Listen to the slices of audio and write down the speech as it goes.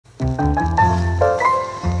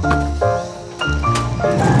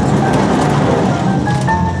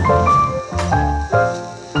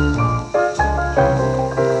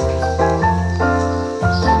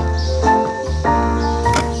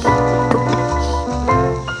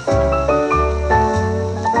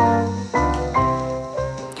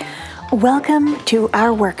Welcome to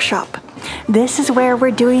our workshop. This is where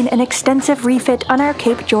we're doing an extensive refit on our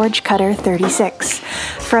Cape George Cutter 36.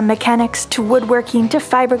 From mechanics to woodworking to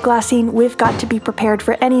fiberglassing, we've got to be prepared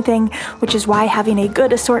for anything, which is why having a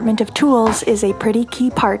good assortment of tools is a pretty key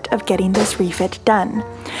part of getting this refit done.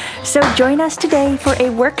 So join us today for a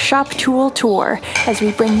workshop tool tour as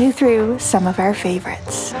we bring you through some of our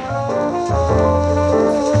favorites.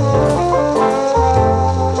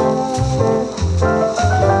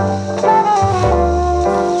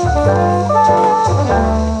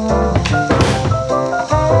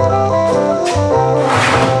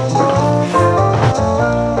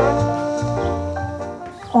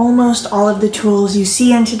 Almost all of the tools you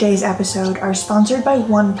see in today's episode are sponsored by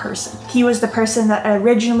one person. He was the person that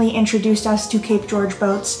originally introduced us to Cape George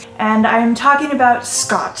boats, and I'm talking about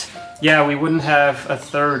Scott. Yeah, we wouldn't have a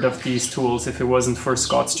third of these tools if it wasn't for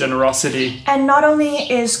Scott's generosity. And not only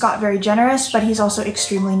is Scott very generous, but he's also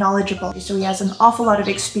extremely knowledgeable. So he has an awful lot of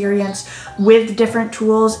experience with different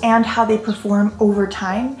tools and how they perform over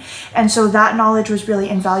time. And so that knowledge was really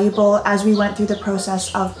invaluable as we went through the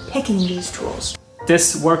process of picking these tools.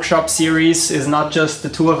 This workshop series is not just the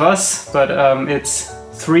two of us, but it's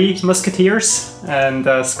three musketeers, and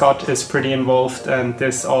Scott is pretty involved, and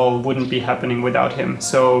this all wouldn't be happening without him.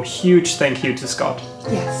 So huge thank you to Scott.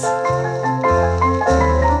 Yes.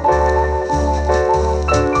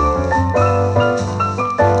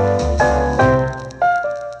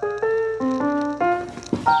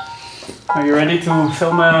 Are you ready to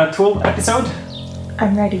film a tool episode?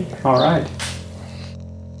 I'm ready. All right.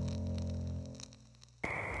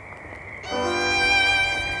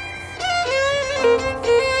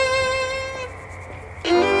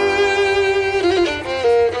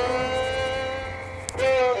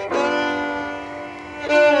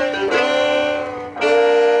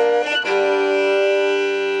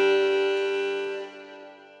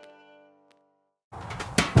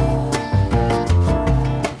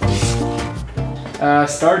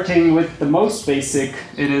 Starting with the most basic,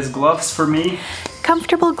 it is gloves for me.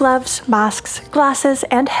 Comfortable gloves, masks, glasses,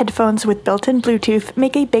 and headphones with built-in Bluetooth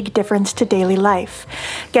make a big difference to daily life.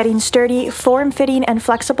 Getting sturdy, form-fitting, and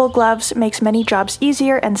flexible gloves makes many jobs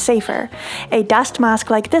easier and safer. A dust mask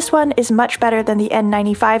like this one is much better than the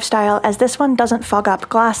N95 style, as this one doesn't fog up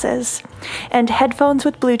glasses. And headphones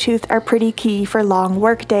with Bluetooth are pretty key for long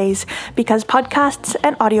work days, because podcasts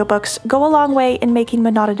and audiobooks go a long way in making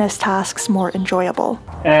monotonous tasks more enjoyable.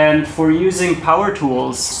 And for using power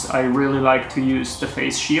tools, I really like to use the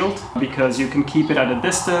face shield because you can keep it at a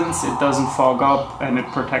distance, it doesn't fog up, and it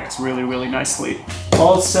protects really nicely.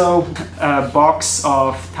 Also, a box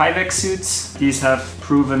of Tyvek suits. These have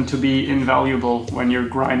proven to be invaluable when you're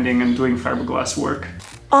grinding and doing fiberglass work.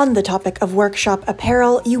 On the topic of workshop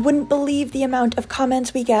apparel, you wouldn't believe the amount of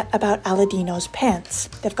comments we get about Aladino's pants.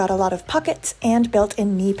 They've got a lot of pockets and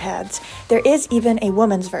built-in knee pads. There is even a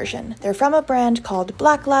woman's version. They're from a brand called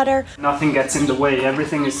Blackladder. Nothing gets in the way,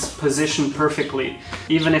 everything is positioned perfectly.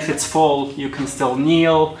 Even if it's full, you can still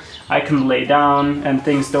kneel, I can lay down, and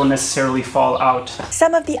things don't necessarily fall out.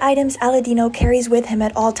 Some of the items Aladino carries with him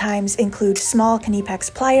at all times include small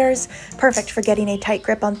Knipex pliers, perfect for getting a tight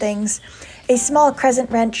grip on things, a small crescent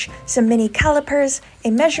wrench, some mini calipers,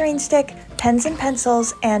 a measuring stick, pens and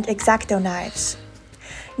pencils, and X-Acto knives.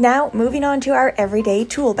 Now, moving on to our everyday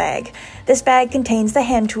tool bag. This bag contains the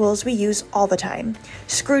hand tools we use all the time.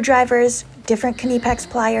 Screwdrivers, different Knipex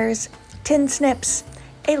pliers, tin snips,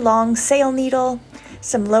 a long sail needle,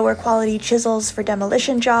 some lower quality chisels for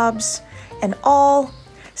demolition jobs, an awl,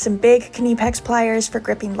 some big Knipex pliers for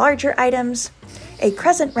gripping larger items, a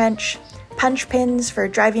crescent wrench, punch pins for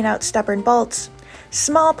driving out stubborn bolts,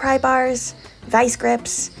 small pry bars, vice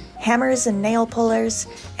grips, hammers and nail pullers,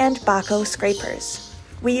 and Baco scrapers.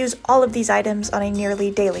 We use all of these items on a nearly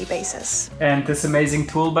daily basis. And this amazing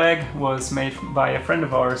tool bag was made by a friend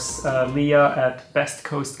of ours, Leah at Best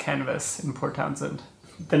Coast Canvas in Port Townsend.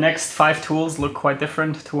 The next 5 tools look quite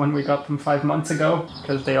different to when we got them 5 months ago,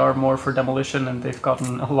 because they are more for demolition and they've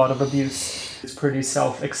gotten a lot of abuse. It's pretty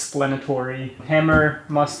self-explanatory. Hammer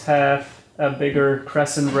must have, a bigger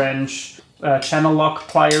crescent wrench, channel lock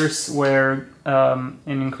pliers were an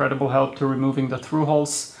incredible help to removing the through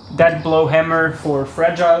holes. Dead blow hammer for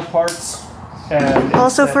fragile parts. And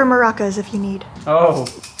also for maracas if you need. Oh.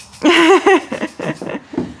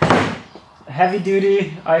 Heavy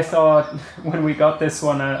duty. I thought when we got this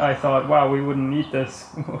one, I thought, wow, we wouldn't need this.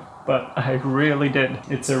 But I really did.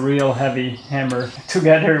 It's a real heavy hammer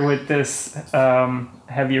together with this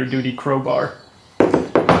heavier duty crowbar.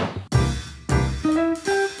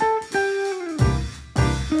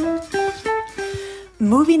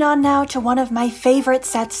 Moving on now to one of my favorite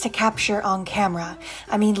sets to capture on camera.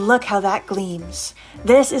 I mean, look how that gleams.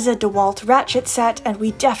 This is a DeWalt ratchet set, and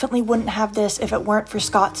we definitely wouldn't have this if it weren't for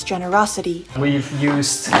Scott's generosity. We've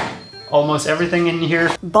used almost everything in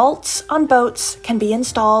here. Bolts on boats can be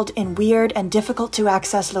installed in weird and difficult to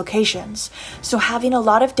access locations, so having a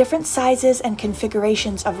lot of different sizes and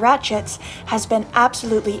configurations of ratchets has been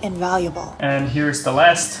absolutely invaluable. And here's the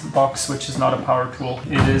last box, which is not a power tool.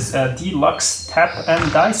 It is a deluxe tap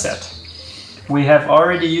and die set. We have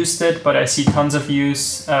already used it, but I see tons of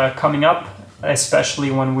use coming up,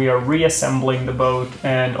 especially when we are reassembling the boat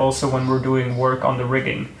and also when we're doing work on the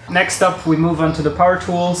rigging. Next up, we move on to the power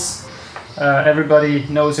tools. Everybody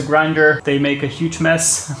knows a grinder. They make a huge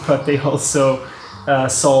mess, but they also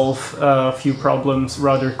solve a few problems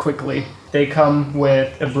rather quickly. They come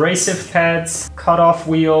with abrasive pads, cut-off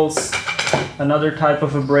wheels, another type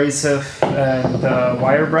of abrasive, and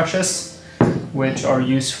wire brushes, which are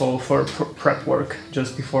useful for prep work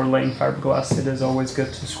just before laying fiberglass. It is always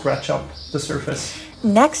good to scratch up the surface.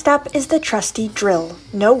 Next up is the trusty drill.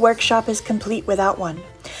 No workshop is complete without one.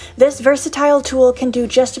 This versatile tool can do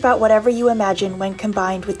just about whatever you imagine when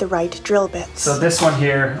combined with the right drill bits. So this one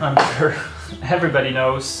here, I'm sure everybody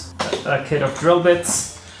knows, a kit of drill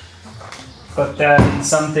bits. But then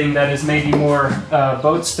something that is maybe more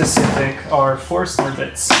boat specific are Forstner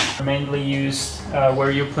bits. Mainly used where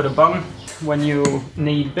you put a bung. When you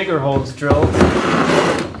need bigger holes drilled,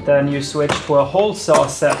 then you switch to a hole saw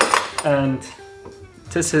set, and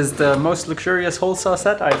this is the most luxurious hole saw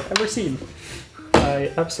set I've ever seen.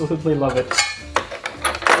 I absolutely love it.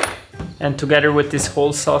 And together with this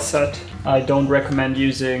hole saw set, I don't recommend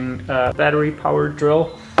using a battery powered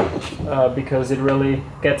drill because it really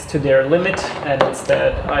gets to their limit, and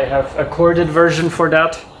instead I have a corded version for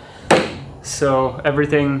that. So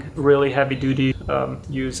everything really heavy duty,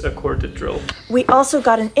 use a corded drill. We also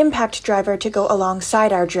got an impact driver to go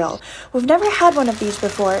alongside our drill. We've never had one of these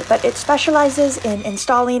before, but it specializes in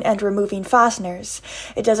installing and removing fasteners.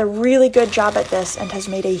 It does a really good job at this and has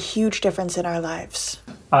made a huge difference in our lives.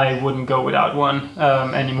 I wouldn't go without one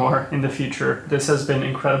anymore in the future. This has been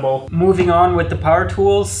incredible. Moving on with the power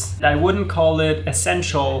tools, I wouldn't call it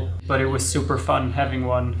essential, but it was super fun having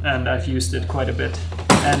one, and I've used it quite a bit.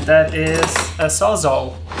 And that is a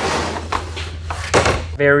Sawzall.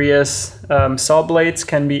 Various saw blades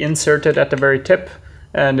can be inserted at the very tip,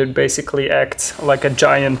 and it basically acts like a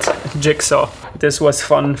giant jigsaw. This was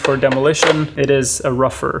fun for demolition. It is a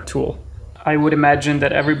rougher tool. I would imagine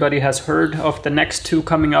that everybody has heard of the next two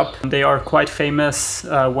coming up. They are quite famous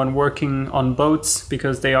when working on boats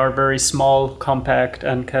because they are very small, compact,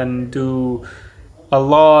 and can do a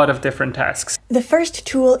lot of different tasks. The first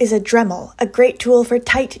tool is a Dremel, a great tool for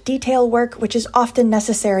tight detail work which is often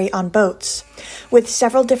necessary on boats. With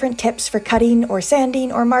several different tips for cutting or sanding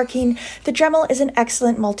or marking, the Dremel is an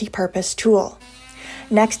excellent multi-purpose tool.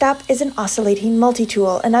 Next up is an oscillating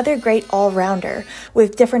multi-tool, another great all-rounder.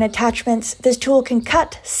 With different attachments, this tool can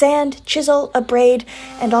cut, sand, chisel, abrade,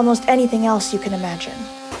 and almost anything else you can imagine.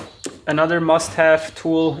 Another must-have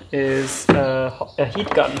tool is a heat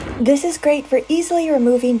gun. This is great for easily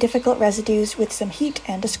removing difficult residues with some heat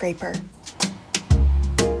and a scraper.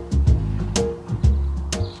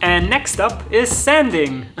 And next up is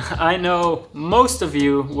sanding. I know most of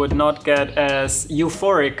you would not get as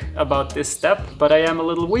euphoric about this step, but I am a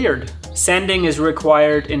little weird. Sanding is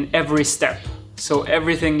required in every step, so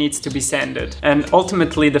everything needs to be sanded. And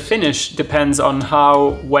ultimately the finish depends on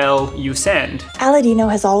how well you sand. Aladino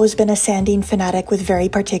has always been a sanding fanatic with very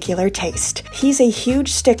particular taste. He's a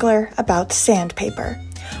huge stickler about sandpaper.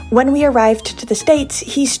 When we arrived to the States,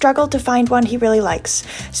 he struggled to find one he really likes,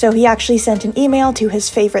 so he actually sent an email to his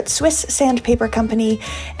favorite Swiss sandpaper company,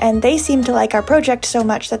 and they seemed to like our project so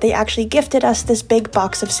much that they actually gifted us this big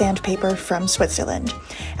box of sandpaper from Switzerland.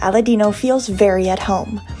 Aladino feels very at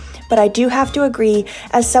home. But I do have to agree,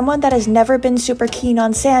 as someone that has never been super keen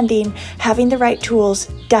on sanding, having the right tools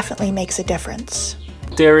definitely makes a difference.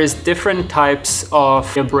 There is different types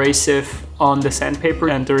of abrasive on the sandpaper,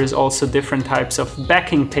 and there is also different types of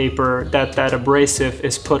backing paper that abrasive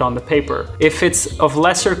is put on the paper. If it's of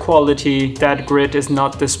lesser quality, that grit is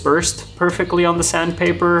not dispersed perfectly on the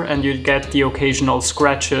sandpaper, and you get the occasional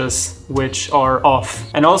scratches which are off.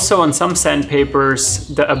 And also on some sandpapers,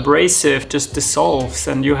 the abrasive just dissolves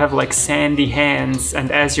and you have like sandy hands,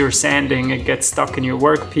 and as you're sanding, it gets stuck in your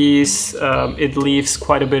workpiece. It leaves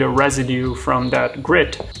quite a bit of residue from that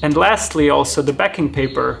grit. And lastly, also the backing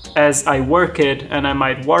paper. As I work it and I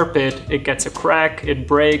might warp it, it gets a crack, it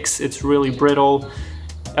breaks, it's really brittle.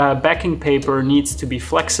 Backing paper needs to be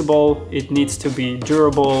flexible, it needs to be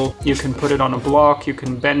durable, you can put it on a block, you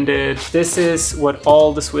can bend it. This is what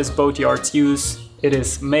all the Swiss boat yards use. It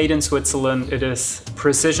is made in Switzerland, it is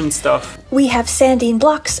precision stuff. We have sanding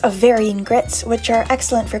blocks of varying grits, which are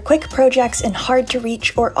excellent for quick projects in hard to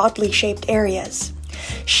reach or oddly shaped areas.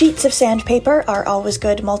 Sheets of sandpaper are always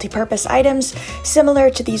good multi-purpose items, similar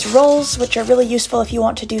to these rolls, which are really useful if you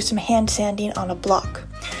want to do some hand sanding on a block.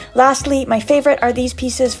 Lastly, my favorite are these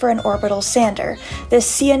pieces for an orbital sander. This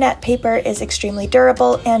Cianet paper is extremely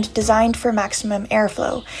durable and designed for maximum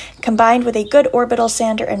airflow. Combined with a good orbital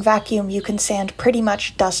sander and vacuum, you can sand pretty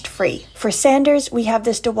much dust-free. For sanders, we have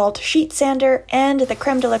this DeWalt sheet sander and the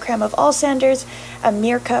creme de la creme of all sanders, a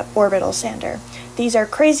Mirka orbital sander. These are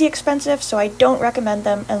crazy expensive, so I don't recommend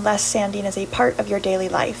them unless sanding is a part of your daily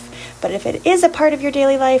life. But if it is a part of your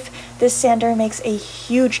daily life, this sander makes a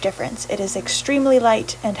huge difference. It is extremely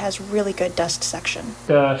light and has really good dust section.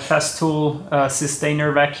 The Festool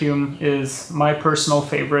Sustainer vacuum is my personal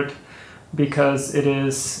favorite because it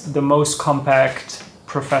is the most compact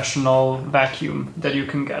professional vacuum that you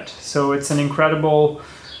can get. So it's an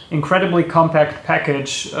incredibly compact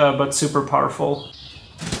package, but super powerful.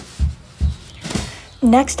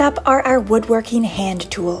 Next up are our woodworking hand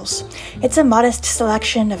tools. It's a modest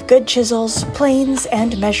selection of good chisels, planes,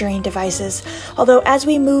 and measuring devices, although as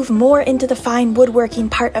we move more into the fine woodworking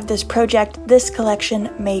part of this project, this collection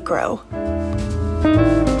may grow.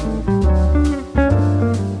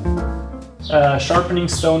 Sharpening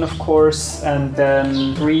stone, of course, and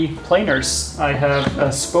then 3 planers. I have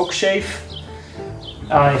a spoke shave,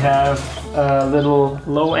 I have a little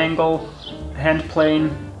low angle hand plane,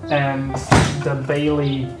 and the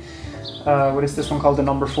Bailey, what is this one called? The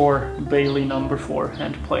number 4, Bailey number 4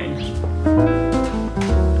 hand plane.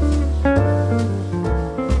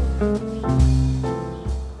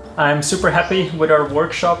 I'm super happy with our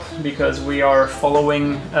workshop because we are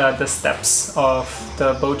following the steps of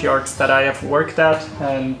the boat yards that I have worked at,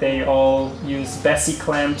 and they all use Bessie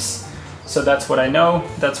clamps. So that's what I know,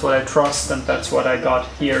 that's what I trust, and that's what I got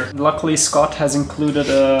here. Luckily, Scott has included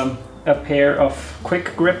a pair of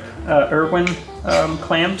quick grip Irwin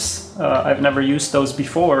clamps. I've never used those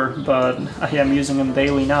before, but I am using them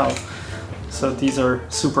daily now. So these are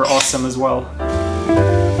super awesome as well.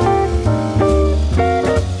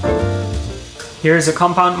 Here's a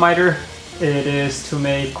compound miter. It is to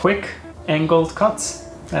make quick angled cuts,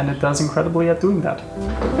 and it does incredibly at doing that.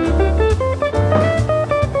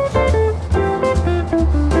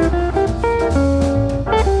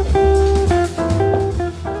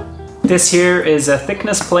 This here is a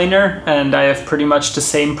thickness planer, and I have pretty much the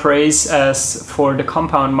same praise as for the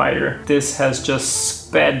compound miter. This has just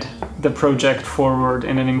sped the project forward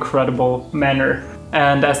in an incredible manner.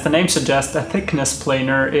 And as the name suggests, a thickness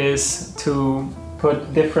planer is to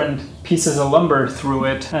put different pieces of lumber through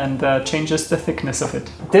it and changes the thickness of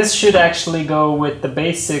it. This should actually go with the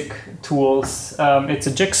basic tools. It's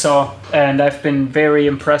a jigsaw, and I've been very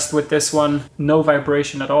impressed with this one. No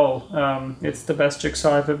vibration at all. It's the best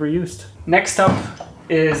jigsaw I've ever used. Next up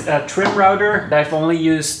is a trim router. I've only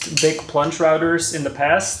used big plunge routers in the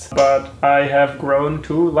past, but I have grown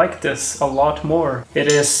to like this a lot more.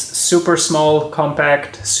 It is super small,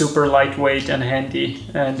 compact, super lightweight and handy,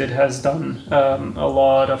 and it has done a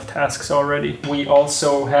lot of tasks already. We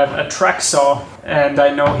also have a track saw, and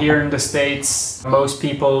I know here in the States most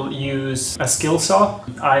people use a skill saw.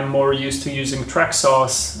 I'm more used to using track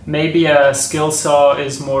saws. Maybe a skill saw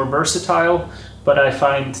is more versatile, but I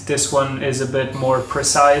find this one is a bit more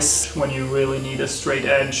precise when you really need a straight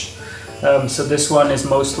edge. So this one is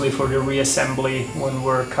mostly for the reassembly when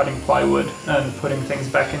we're cutting plywood and putting things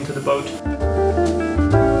back into the boat.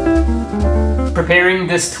 Preparing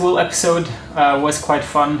this tool episode was quite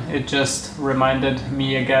fun. It just reminded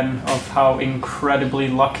me again of how incredibly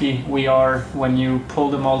lucky we are when you pull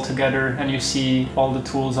them all together and you see all the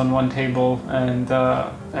tools on one table,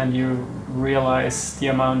 and you realize the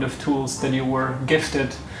amount of tools that you were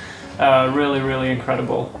gifted. Really, really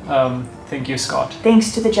incredible. Thank you, Scott.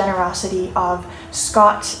 Thanks to the generosity of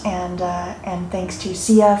Scott, and thanks to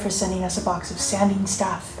Sia for sending us a box of sanding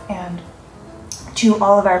stuff, and to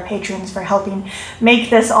all of our patrons for helping make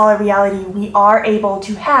this all a reality. We are able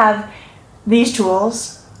to have these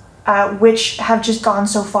tools, which have just gone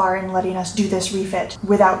so far in letting us do this refit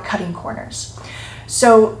without cutting corners.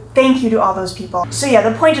 So thank you to all those people. So yeah,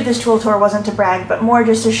 the point of this tool tour wasn't to brag, but more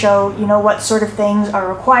just to show, you know, what sort of things are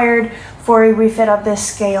required for a refit of this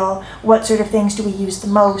scale, what sort of things do we use the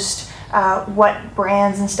most, what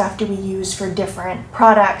brands and stuff do we use for different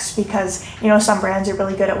products, because, you know, some brands are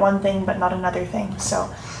really good at one thing but not another thing. So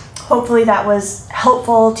hopefully that was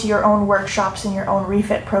helpful to your own workshops and your own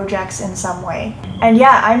refit projects in some way. And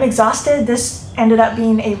yeah, I'm exhausted. This ended up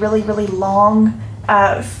being a really, really long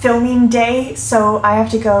filming day, so I have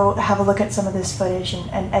to go have a look at some of this footage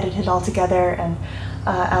and edit it all together, and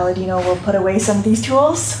Aladino will put away some of these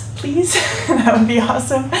tools, please. That would be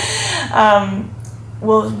awesome.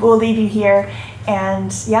 We'll leave you here,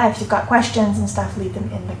 and yeah, if you've got questions and stuff, leave them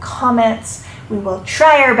in the comments. We will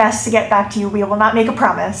try our best to get back to you. We will not make a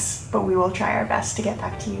promise, but we will try our best to get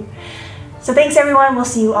back to you. So thanks everyone, we'll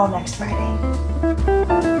see you all next Friday.